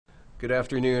Good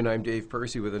afternoon. I'm Dave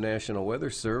Percy with the National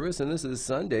Weather Service, and this is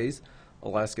Sunday's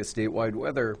Alaska statewide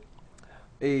weather.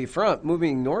 A front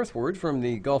moving northward from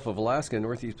the Gulf of Alaska and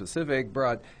Northeast Pacific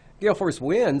brought gale force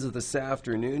winds this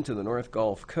afternoon to the North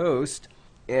Gulf Coast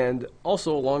and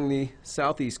also along the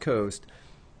southeast coast.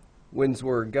 Winds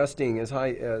were gusting as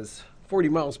high as 40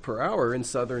 miles per hour in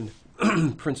southern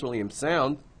Prince William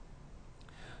Sound.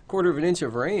 Quarter of an inch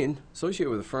of rain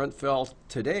associated with the front fell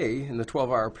today in the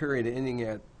 12-hour period ending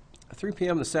at 3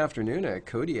 p.m. this afternoon at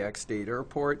Kodiak State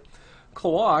Airport.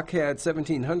 Klawock had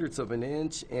 0.17 of an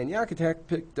inch, and Yakutak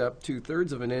picked up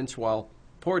 2/3 of an inch, while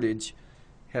Portage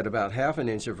had about half an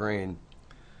inch of rain.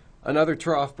 Another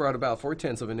trough brought about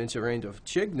 0.4 of an inch of rain to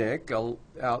Chignik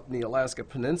out in the Alaska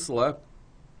Peninsula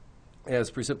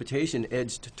as precipitation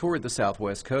edged toward the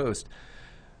southwest coast.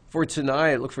 For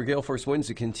tonight, look for gale force winds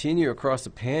to continue across the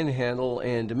Panhandle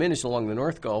and diminish along the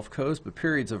North Gulf Coast, but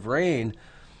periods of rain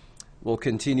will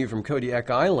continue from Kodiak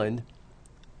Island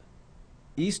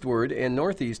eastward and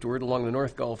northeastward along the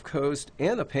North Gulf Coast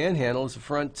and the Panhandle as the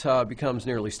front becomes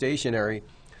nearly stationary.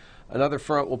 Another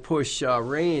front will push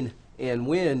rain and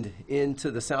wind into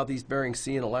the southeast Bering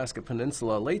Sea and Alaska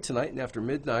Peninsula late tonight and after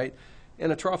midnight,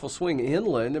 and a trough will swing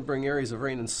inland and bring areas of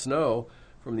rain and snow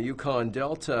from the Yukon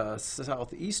Delta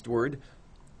southeastward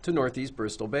to northeast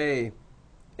Bristol Bay.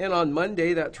 And on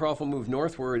Monday, that trough will move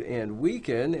northward and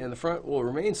weaken, and the front will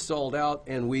remain stalled out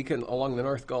and weaken along the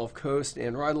North Gulf Coast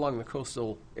and right along the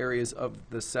coastal areas of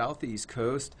the southeast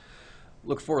coast.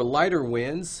 Look for lighter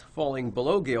winds falling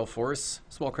below gale force,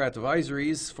 small craft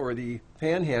advisories for the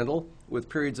Panhandle, with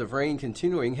periods of rain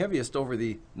continuing heaviest over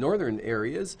the northern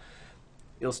areas.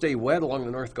 It'll stay wet along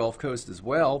the North Gulf Coast as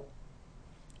well.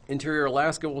 Interior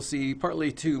Alaska will see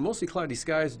partly to mostly cloudy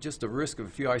skies, just a risk of a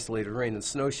few isolated rain and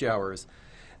snow showers.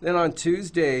 Then on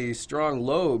Tuesday, strong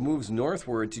low moves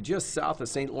northward to just south of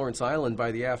St. Lawrence Island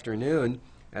by the afternoon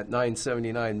at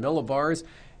 979 millibars,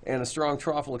 and a strong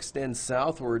trough will extend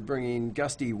southward, bringing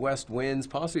gusty west winds,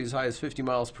 possibly as high as 50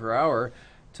 miles per hour,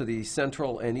 to the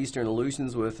central and eastern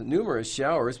Aleutians, with numerous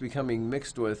showers becoming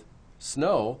mixed with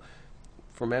snow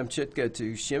from Amchitka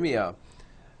to Shemya.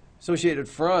 Associated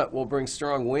front will bring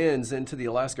strong winds into the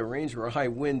Alaska Range, where a high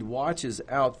wind watch is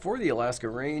out for the Alaska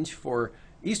Range for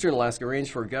eastern Alaska Range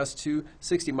for gusts to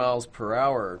 60 miles per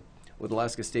hour. With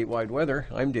Alaska statewide weather,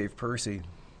 I'm Dave Percy.